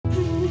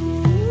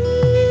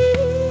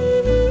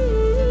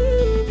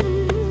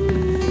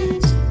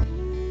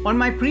On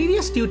my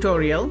previous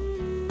tutorial,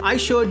 I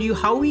showed you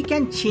how we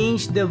can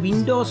change the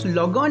Windows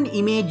Logon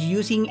image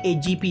using a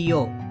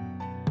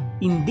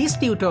GPO. In this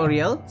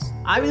tutorial,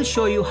 I will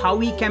show you how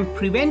we can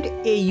prevent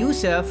a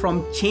user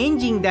from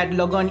changing that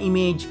Logon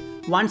image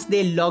once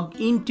they log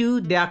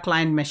into their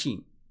client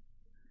machine.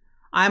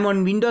 I'm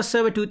on Windows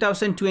Server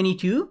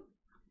 2022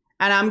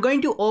 and I'm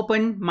going to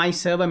open my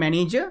Server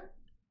Manager.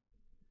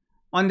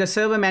 On the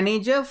Server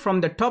Manager,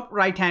 from the top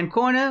right hand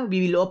corner,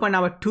 we will open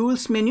our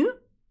Tools menu.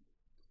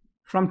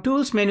 From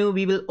Tools menu,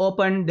 we will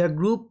open the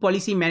Group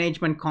Policy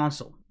Management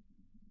console.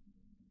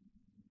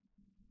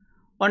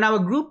 On our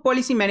Group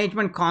Policy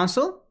Management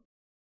console,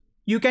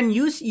 you can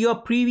use your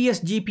previous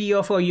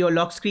GPO for your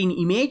lock screen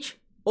image,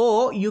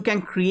 or you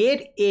can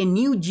create a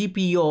new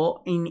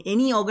GPO in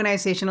any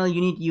organizational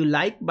unit you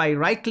like by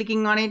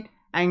right-clicking on it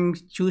and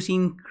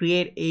choosing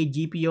Create a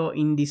GPO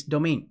in this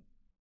domain.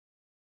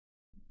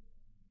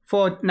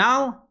 For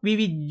now, we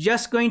will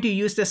just going to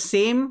use the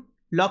same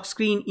lock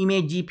screen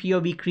image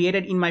GPO we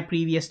created in my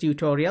previous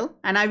tutorial,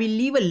 and I will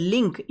leave a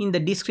link in the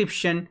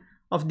description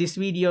of this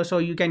video so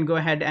you can go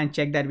ahead and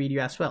check that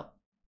video as well.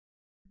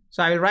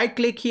 So I will right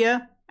click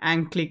here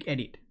and click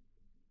edit.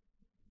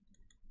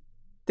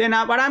 Then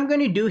what I'm going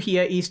to do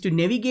here is to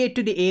navigate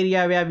to the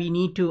area where we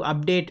need to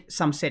update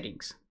some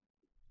settings.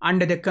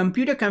 Under the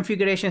computer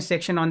configuration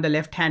section on the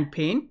left hand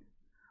pane,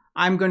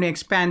 I'm going to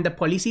expand the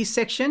policies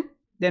section.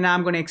 Then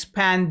I'm going to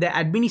expand the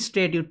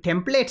administrative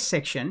templates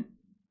section.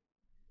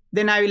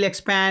 Then I will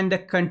expand the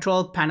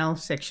control panel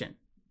section.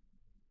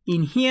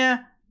 In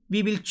here,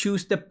 we will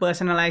choose the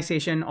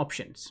personalization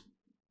options.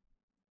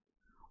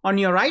 On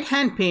your right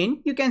hand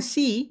pane, you can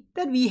see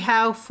that we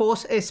have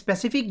forced a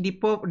specific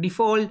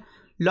default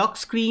lock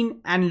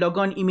screen and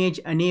Logon image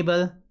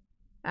enable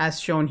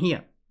as shown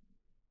here,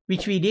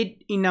 which we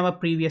did in our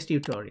previous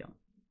tutorial.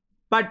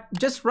 But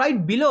just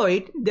right below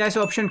it, there's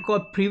an option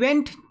called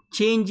Prevent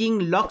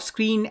Changing Lock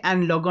Screen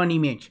and Logon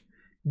Image.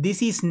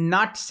 This is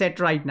not set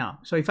right now.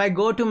 So if I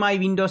go to my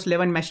Windows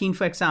 11 machine,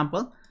 for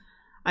example,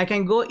 I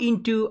can go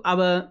into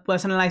our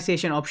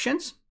personalization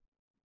options,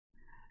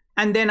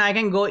 and then I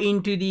can go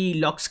into the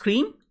lock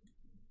screen.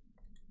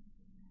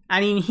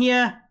 And in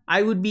here,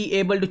 I would be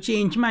able to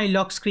change my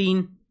lock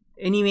screen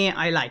any way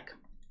I like.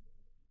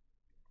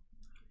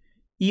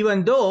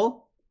 Even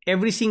though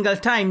every single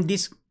time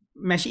this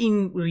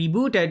machine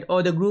rebooted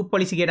or the group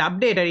policy get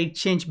updated, it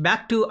changed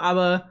back to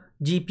our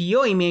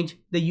GPO image,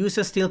 the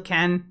user still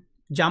can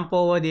jump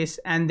over this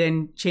and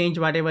then change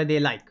whatever they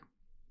like.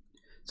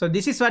 So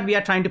this is what we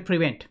are trying to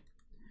prevent.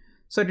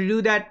 So to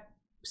do that,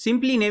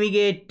 simply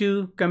navigate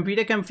to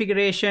Computer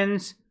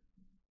Configurations,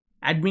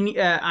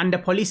 under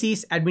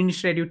Policies,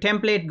 Administrative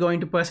Template, go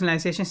into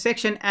Personalization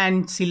section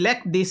and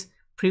select this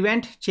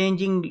Prevent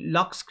Changing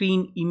Lock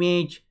Screen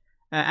Image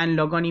and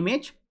Logon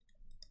Image.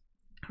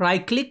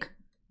 Right click,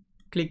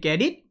 click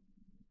Edit,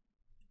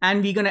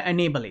 and we're going to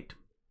enable it.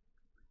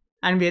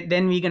 And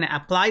then we're going to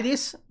apply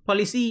this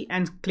policy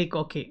and click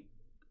OK.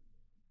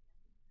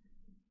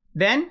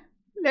 Then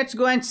let's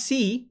go and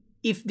see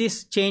if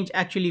this change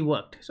actually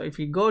worked. So if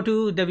we go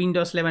to the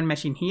Windows 11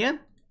 machine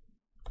here,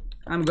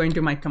 I'm going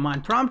to my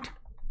command prompt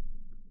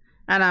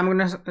and I'm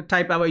going to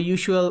type our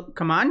usual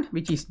command,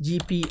 which is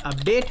gp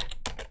update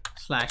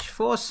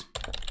 /force.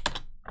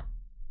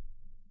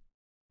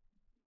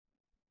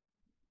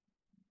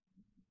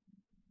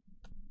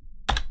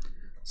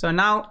 So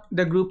now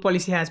the group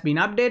policy has been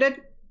updated.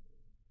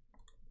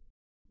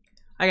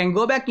 I can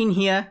go back in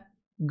here,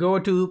 go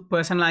to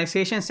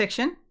personalization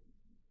section.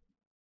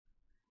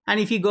 And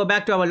if you go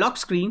back to our lock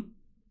screen,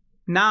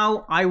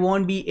 now I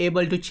won't be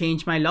able to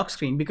change my lock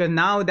screen because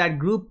now that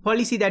group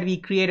policy that we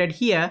created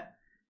here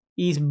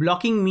is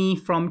blocking me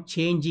from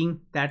changing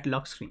that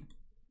lock screen.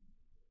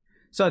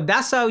 So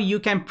that's how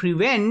you can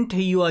prevent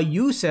your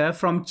user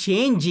from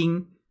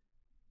changing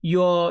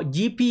your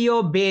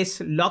GPO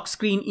based lock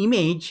screen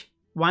image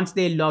once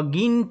they log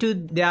into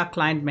their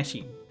client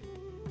machine.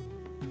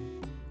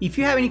 If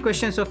you have any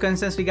questions or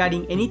concerns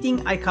regarding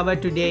anything I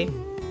covered today,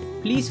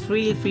 please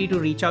feel free to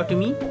reach out to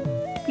me.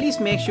 Please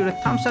make sure to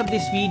thumbs up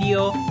this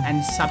video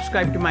and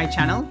subscribe to my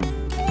channel.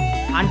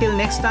 Until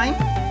next time,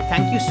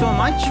 thank you so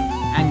much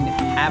and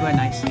have a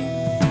nice day.